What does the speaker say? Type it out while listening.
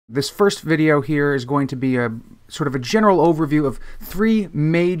This first video here is going to be a sort of a general overview of three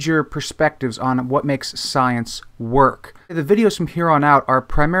major perspectives on what makes science work. The videos from here on out are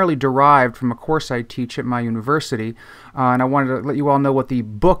primarily derived from a course I teach at my university, and I wanted to let you all know what the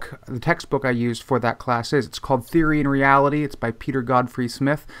textbook I used for that class is. It's called Theory and Reality. It's by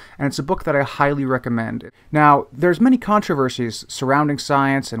Godfrey-Smith, and it's a book that I highly recommend. Now, there's many controversies surrounding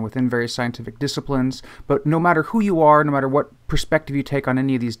science and within various scientific disciplines, but no matter who you are, no matter what perspective you take on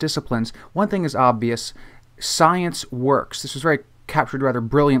any of these disciplines, one thing is obvious: science works. This was very captured rather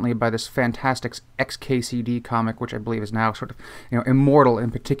brilliantly by this fantastic XKCD comic, which I believe is now sort of, immortal,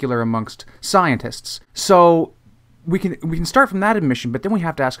 in particular amongst scientists. So we can start from that admission, but then we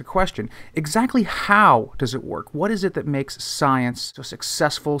have to ask a question: exactly how does it work? What is it that makes science so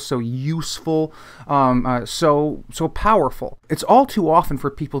successful, so useful, so powerful? It's all too often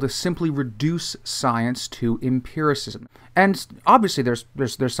for people to simply reduce science to empiricism, and obviously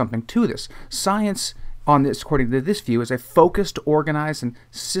there's something to this. Science, according to this view, is a focused, organized, and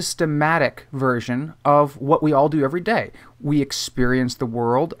systematic version of what we all do every day. We experience the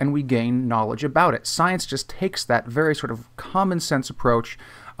world and we gain knowledge about it. Science just takes that very sort of common sense approach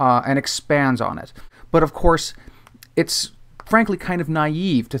and expands on it. But of course, it's frankly kind of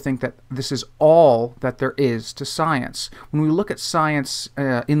naive to think that this is all that there is to science. When we look at science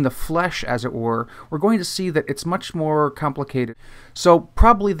in the flesh, as it were, we're going to see that it's much more complicated. So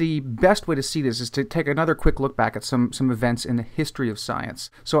probably the best way to see this is to take another quick look back at some events in the history of science.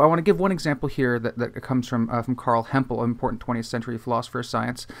 So I want to give one example here that comes from Carl Hempel, an important 20th century philosopher of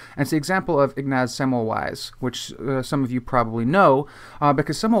science, and it's the example of Ignaz Semmelweis, which some of you probably know,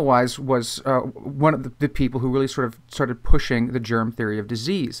 because Semmelweis was one of the people who really sort of started pushing the germ theory of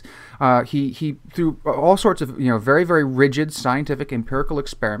disease. He through all sorts of very, very rigid scientific empirical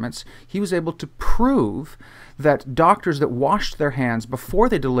experiments, he was able to prove that doctors that washed their hands before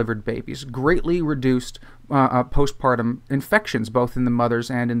they delivered babies greatly reduced postpartum infections, both in the mothers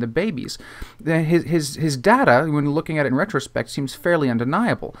and in the babies. His data, when looking at it in retrospect, seems fairly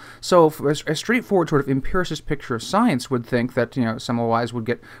undeniable. So a straightforward sort of empiricist picture of science would think that Semmelweis would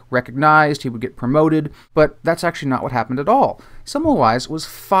get recognized, he would get promoted, but that's actually not what happened at all. Semmelweis was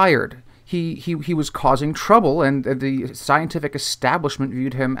fired. He was causing trouble, and the scientific establishment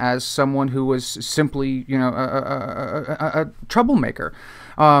viewed him as someone who was simply, a troublemaker.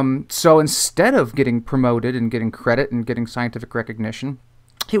 So instead of getting promoted and getting credit and getting scientific recognition,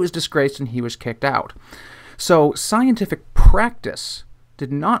 he was disgraced and he was kicked out. So scientific practice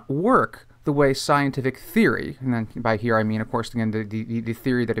did not work the way scientific theory, and then by here I mean, of course, again, the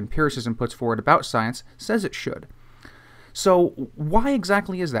theory that empiricism puts forward about science, says it should. So why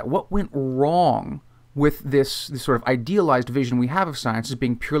exactly is that? What went wrong with this sort of idealized vision we have of science as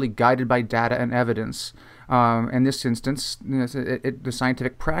being purely guided by data and evidence? In this instance, the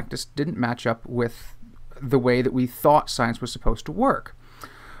scientific practice didn't match up with the way that we thought science was supposed to work.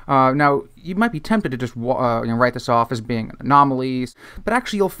 Now, you might be tempted to just write this off as being anomalies, but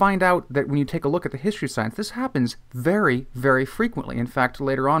actually you'll find out that when you take a look at the history of science, this happens very, very frequently. In fact,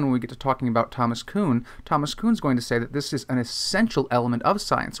 later on when we get to talking about Thomas Kuhn's going to say that this is an essential element of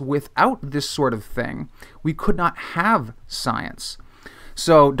science. Without this sort of thing, we could not have science.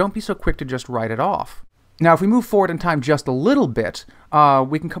 So don't be so quick to just write it off. Now, if we move forward in time just a little bit,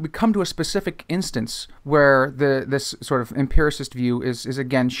 we come to a specific instance where this sort of empiricist view is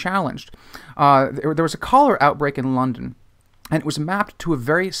again challenged. There was a cholera outbreak in London, and it was mapped to a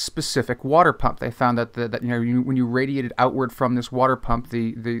very specific water pump. They found that when you radiated outward from this water pump,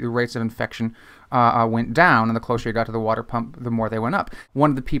 the rates of infection went down, and the closer you got to the water pump, the more they went up.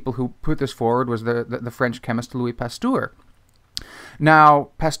 One of the people who put this forward was the French chemist Louis Pasteur. Now,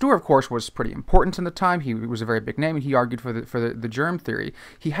 Pasteur, of course, was pretty important in the time. He was a very big name, and he argued for the germ theory.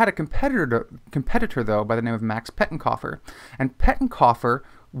 He had a competitor, though, by the name of Max Pettenkofer, and Pettenkofer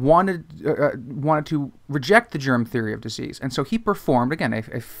wanted to reject the germ theory of disease, and so he performed, again,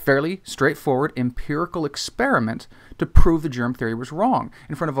 a fairly straightforward empirical experiment to prove the germ theory was wrong.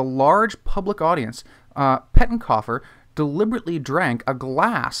 In front of a large public audience, Pettenkofer deliberately drank a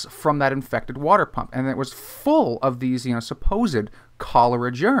glass from that infected water pump, and it was full of these, supposed cholera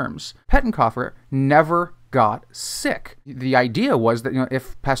germs. Pettenkofer never got sick. The idea was that,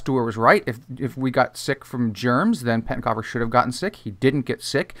 if Pasteur was right, if we got sick from germs, then Pettenkofer should have gotten sick. He didn't get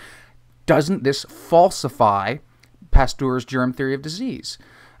sick. Doesn't this falsify Pasteur's germ theory of disease?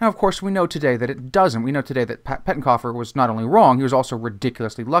 Now, of course, we know today that it doesn't. We know today that Pettenkofer was not only wrong, he was also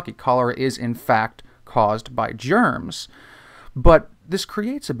ridiculously lucky. Cholera is, in fact, caused by germs. But this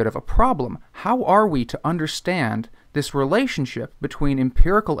creates a bit of a problem. How are we to understand this relationship between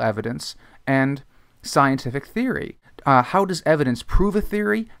empirical evidence and scientific theory? How does evidence prove a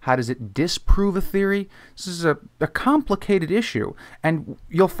theory? How does it disprove a theory? This is a complicated issue, and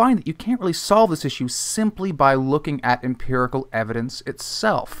you'll find that you can't really solve this issue simply by looking at empirical evidence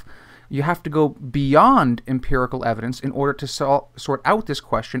itself. You have to go beyond empirical evidence in order to sort out this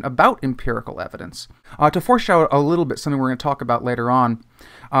question about empirical evidence. To foreshadow a little bit something we're going to talk about later on,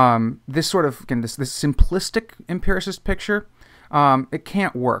 this sort of, again, this simplistic empiricist picture, it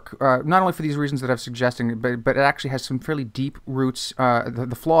can't work, not only for these reasons that I'm suggesting, but it actually has some fairly deep roots,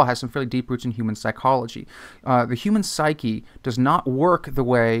 the flaw has some fairly deep roots in human psychology. The human psyche does not work the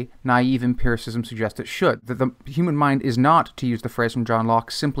way naive empiricism suggests it should. The human mind is not, to use the phrase from John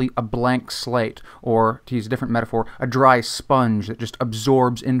Locke, simply a blank slate, or, to use a different metaphor, a dry sponge that just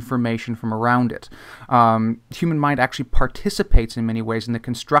absorbs information from around it. Human mind actually participates in many ways in the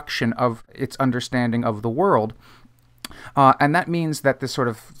construction of its understanding of the world. And that means that this sort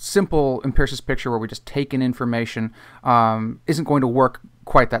of simple empiricist picture where we just take in information isn't going to work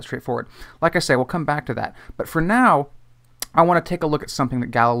quite that straightforward. Like I say, we'll come back to that. But for now, I want to take a look at something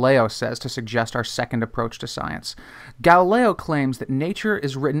that Galileo says to suggest our second approach to science. Galileo claims that nature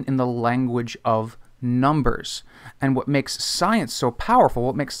is written in the language of numbers. And what makes science so powerful,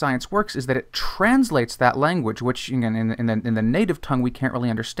 what makes science works, is that it translates that language, which again, in the native tongue we can't really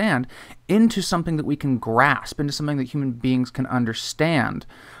understand, into something that we can grasp, into something that human beings can understand.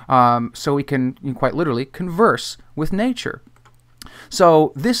 So we can, quite literally, converse with nature.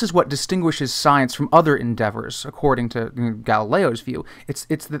 So this is what distinguishes science from other endeavors, according to Galileo's view. It's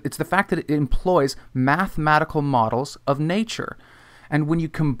the fact that it employs mathematical models of nature. And when you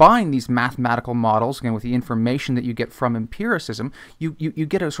combine these mathematical models, again, with the information that you get from empiricism, you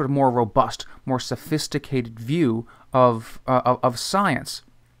get a sort of more robust, more sophisticated view of science.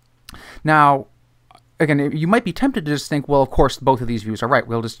 Now, again, you might be tempted to just think, well, of course, both of these views are right.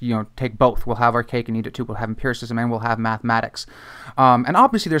 We'll just, take both. We'll have our cake and eat it too. We'll have empiricism and we'll have mathematics. And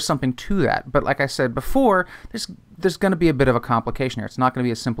obviously, there's something to that. But like I said before, there's going to be a bit of a complication here. It's not going to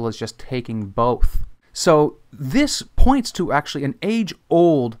be as simple as just taking both. So this points to actually an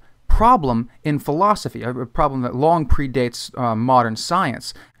age-old problem in philosophy, a problem that long predates modern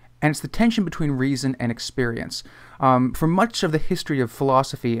science, and it's the tension between reason and experience. For much of the history of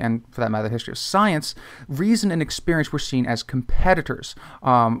philosophy, and for that matter, the history of science, reason and experience were seen as competitors.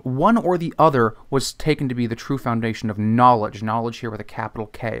 One or the other was taken to be the true foundation of knowledge, knowledge here with a capital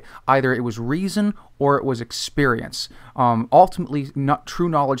K. Either it was reason or it was experience. Ultimately, true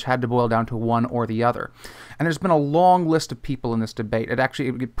knowledge had to boil down to one or the other. And there's been a long list of people in this debate. It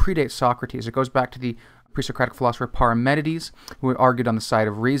predates Socrates. It goes back to the pre-Socratic philosopher Parmenides, who argued on the side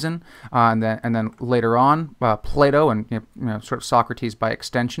of reason, and then later on Plato and sort of Socrates by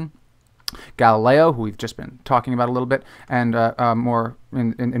extension. Galileo, who we've just been talking about a little bit, and more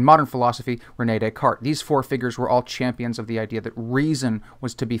in modern philosophy, René Descartes. These four figures were all champions of the idea that reason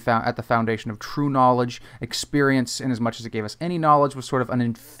was to be found at the foundation of true knowledge. Experience, in as much as it gave us any knowledge, was sort of an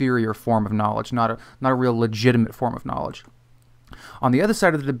inferior form of knowledge, not a real legitimate form of knowledge. On the other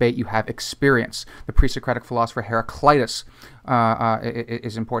side of the debate, you have experience. The pre-Socratic philosopher Heraclitus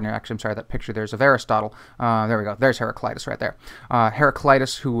is important here. Actually, I'm sorry, that picture there's of Aristotle. There we go. There's Heraclitus right there.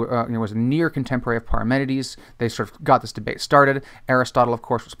 Heraclitus, who was a near contemporary of Parmenides, they sort of got this debate started. Aristotle, of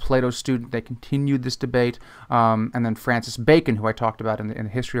course, was Plato's student. They continued this debate. And then Francis Bacon, who I talked about in the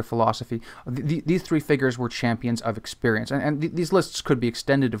history of philosophy. These three figures were champions of experience. And these lists could be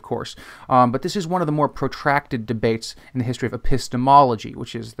extended, of course. But this is one of the more protracted debates in the history of epistemology,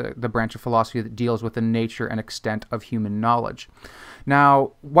 which is the branch of philosophy that deals with the nature and extent of human knowledge.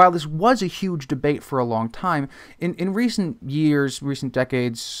 Now, while this was a huge debate for a long time, in recent years, recent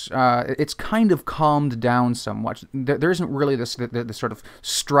decades, it's kind of calmed down somewhat. There isn't really this sort of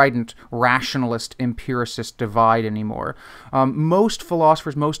strident rationalist empiricist divide anymore. Most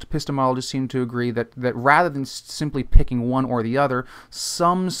philosophers, most epistemologists seem to agree that rather than simply picking one or the other,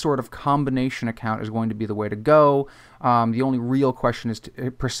 some sort of combination account is going to be the way to go. The only real question is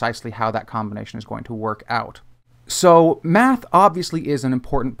precisely how that combination is going to work out. So math obviously is an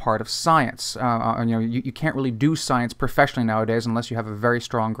important part of science. You can't really do science professionally nowadays unless you have a very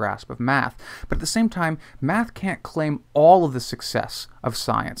strong grasp of math. But at the same time, math can't claim all of the success of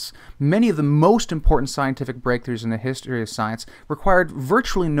science. Many of the most important scientific breakthroughs in the history of science required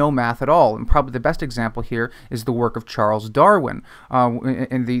virtually no math at all. And probably the best example here is the work of Charles Darwin.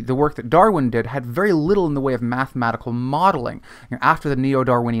 And the work that Darwin did had very little in the way of mathematical modeling. After the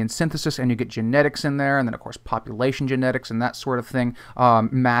neo-Darwinian synthesis, and you get genetics in there, and then of course population genetics and that sort of thing,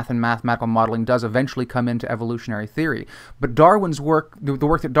 math and mathematical modeling does eventually come into evolutionary theory. But Darwin's work, the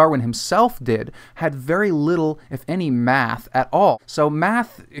work that Darwin himself did, had very little, if any, math at all. So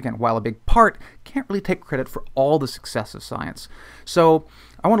math, again, while a big part, can't really take credit for all the success of science. So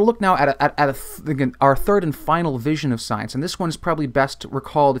I want to look now again, our third and final vision of science, and this one is probably best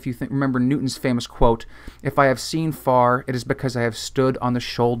recalled if you remember Newton's famous quote, "If I have seen far, it is because I have stood on the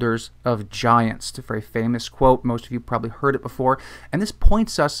shoulders of giants." It's a very famous quote. Most of you probably heard it before, and this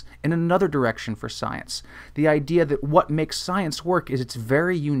points us in another direction for science. The idea that what makes science work is its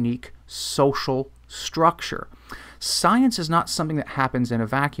very unique social structure. Science is not something that happens in a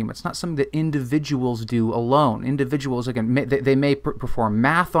vacuum. It's not something that individuals do alone. Individuals, again, they may perform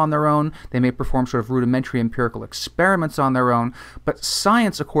math on their own, they may perform sort of rudimentary empirical experiments on their own, but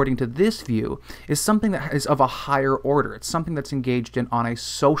science, according to this view, is something that is of a higher order. It's something that's engaged in on a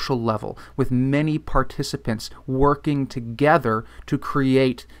social level, with many participants working together to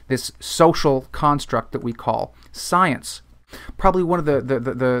create this social construct that we call science. Probably one of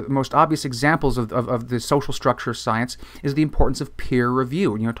the most obvious examples of the social structure of science is the importance of peer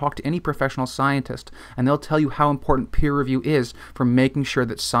review. Talk to any professional scientist, and they'll tell you how important peer review is for making sure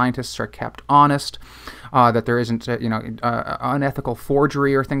that scientists are kept honest, that there isn't unethical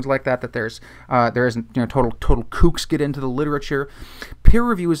forgery or things like that, that there isn't total kooks get into the literature. Peer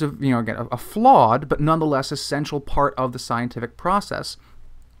review is again a flawed but nonetheless essential part of the scientific process.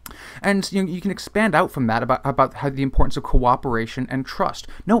 And you can expand out from that about how the importance of cooperation and trust.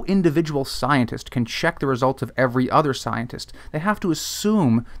 No individual scientist can check the results of every other scientist. They have to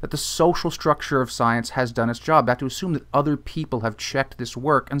assume that the social structure of science has done its job. They have to assume that other people have checked this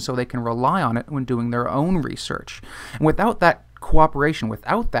work, and so they can rely on it when doing their own research. And without that cooperation,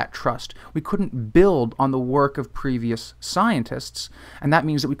 without that trust, we couldn't build on the work of previous scientists, and that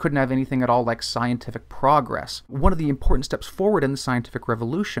means that we couldn't have anything at all like scientific progress. One of the important steps forward in the scientific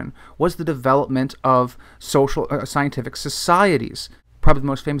revolution was the development of scientific societies. Probably the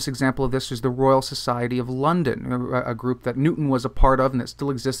most famous example of this is the Royal Society of London, a group that Newton was a part of and that still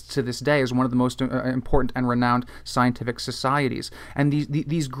exists to this day as one of the most important and renowned scientific societies. And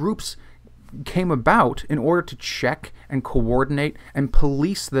these groups came about in order to check and coordinate and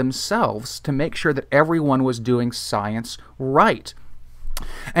police themselves to make sure that everyone was doing science right.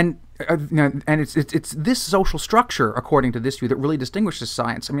 And it's this social structure, according to this view, that really distinguishes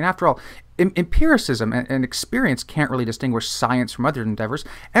science. I mean, after all, empiricism and experience can't really distinguish science from other endeavors.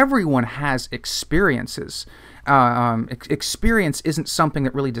 Everyone has experiences. Experience isn't something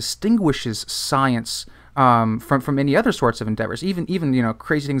that really distinguishes science from any other sorts of endeavors. Even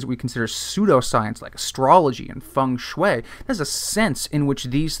crazy things that we consider pseudoscience like astrology and feng shui. There's a sense in which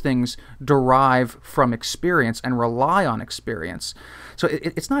these things derive from experience and rely on experience. So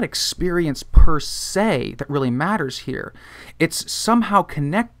it's not experience per se that really matters here. It's somehow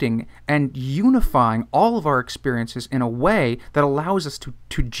connecting and unifying all of our experiences in a way that allows us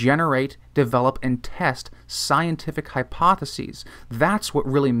to generate, develop, and test scientific hypotheses. That's what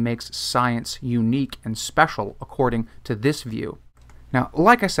really makes science unique and special, according to this view. Now,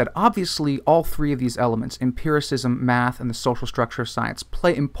 like I said, obviously all three of these elements, empiricism, math, and the social structure of science,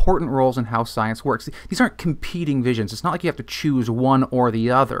 play important roles in how science works. These aren't competing visions. It's not like you have to choose one or the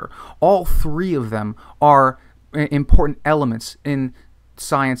other. All three of them are important elements in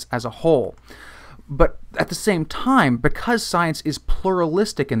science as a whole. But at the same time, because science is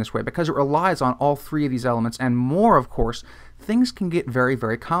pluralistic in this way, because it relies on all three of these elements and more, of course, things can get very,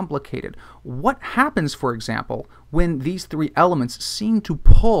 very complicated. What happens, for example, when these three elements seem to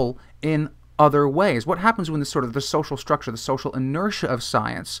pull in other ways? What happens when the social structure, the social inertia of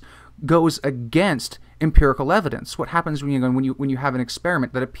science goes against empirical evidence? What happens when you have an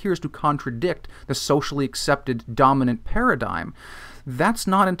experiment that appears to contradict the socially accepted dominant paradigm? That's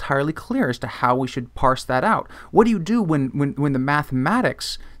not entirely clear as to how we should parse that out. What do you do when the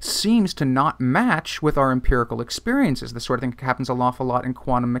mathematics seems to not match with our empirical experiences? This sort of thing happens an awful lot in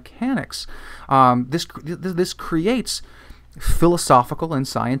quantum mechanics. This creates philosophical and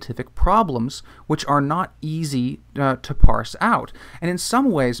scientific problems which are not easy to parse out. And in some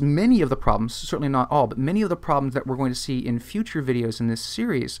ways, many of the problems, certainly not all, but many of the problems that we're going to see in future videos in this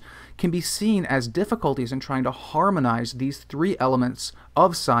series can be seen as difficulties in trying to harmonize these three elements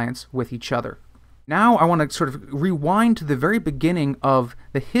of science with each other. Now I want to sort of rewind to the very beginning of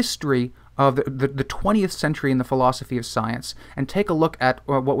the history of the 20th century in the philosophy of science and take a look at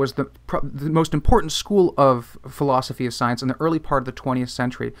what was the most important school of philosophy of science in the early part of the 20th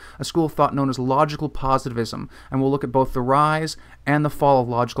century, a school of thought known as logical positivism. And we'll look at both the rise and the fall of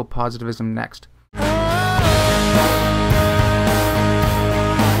logical positivism next.